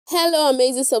Hello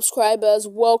amazing subscribers,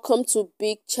 welcome to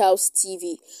Big Charles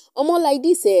TV. Like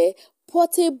this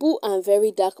Portable and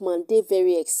Verydarkman, they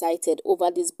very excited over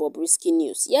this Bobrisky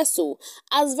news. Yes, so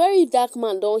as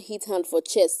Verydarkman don't hit hand for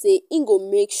chest, say he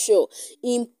go make sure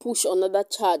him push another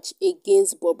charge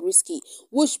against Bobrisky,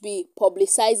 which be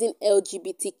publicizing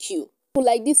LGBTQ.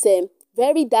 Like this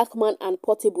Verydarkman and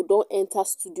Portable don't enter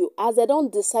studio as they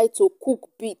don't decide to cook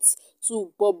beats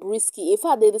to Bobrisky. In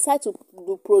fact, they decide to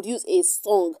produce a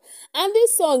song, and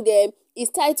this song is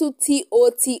titled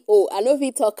TOTO. I know if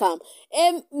you talk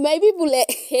my people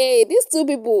hey, these two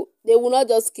people, they will not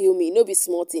just kill me, no be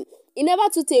small thing. It never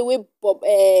to take away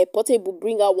Portable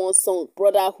bring out one song,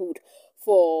 Brotherhood,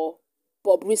 for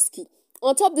Bobrisky.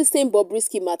 On top this same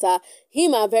Bobrisky matter,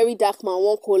 him and Verydarkman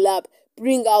one collab,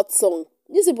 bring out song.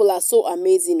 These people are so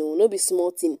amazing, no be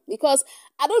small thing. Because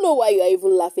I don't know why you are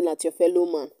even laughing at your fellow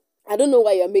man. I don't know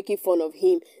why you are making fun of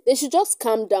him. They should just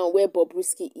calm down where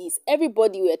Bobrisky is.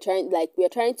 Everybody we are trying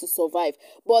to survive.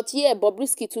 But yeah,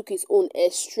 Bobrisky took his own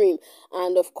extreme,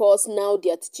 and of course now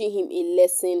they are teaching him a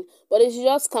lesson. But they should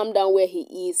just calm down where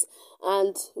he is,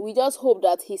 and we just hope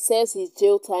that he serves his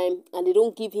jail time and they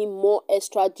don't give him more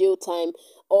extra jail time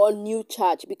or new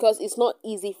charge, because it's not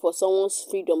easy for someone's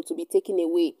freedom to be taken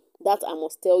away. That I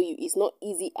must tell you, it's not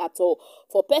easy at all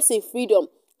for person freedom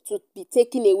to be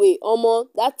taken away.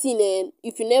 That thing,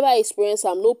 if you never experience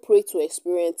them, no pray to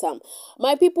experience them.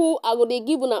 My people, I will give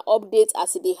you an update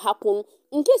as they happen.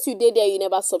 In case you did there, you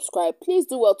never subscribe, please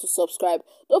do well to subscribe.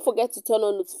 Don't forget to turn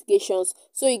on notifications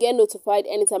so you get notified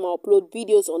anytime I upload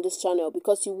videos on this channel,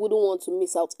 because you wouldn't want to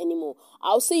miss out anymore.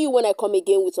 I'll see you when I come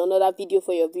again with another video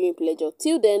for your viewing pleasure.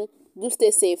 Till then, do stay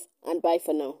safe and bye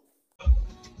for now.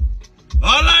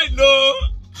 All I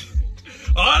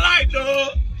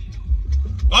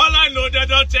know, they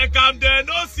don't check out there,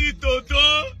 no see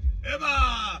TOTO.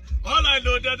 Eva. All I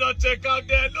know, they don't check out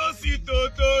there, no see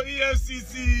TOTO,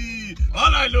 EFCC.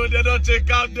 All I know, they don't check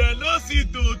out there, no see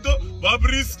TOTO,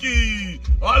 Bobrisky.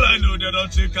 All I know, they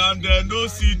don't check out there, no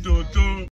see TOTO.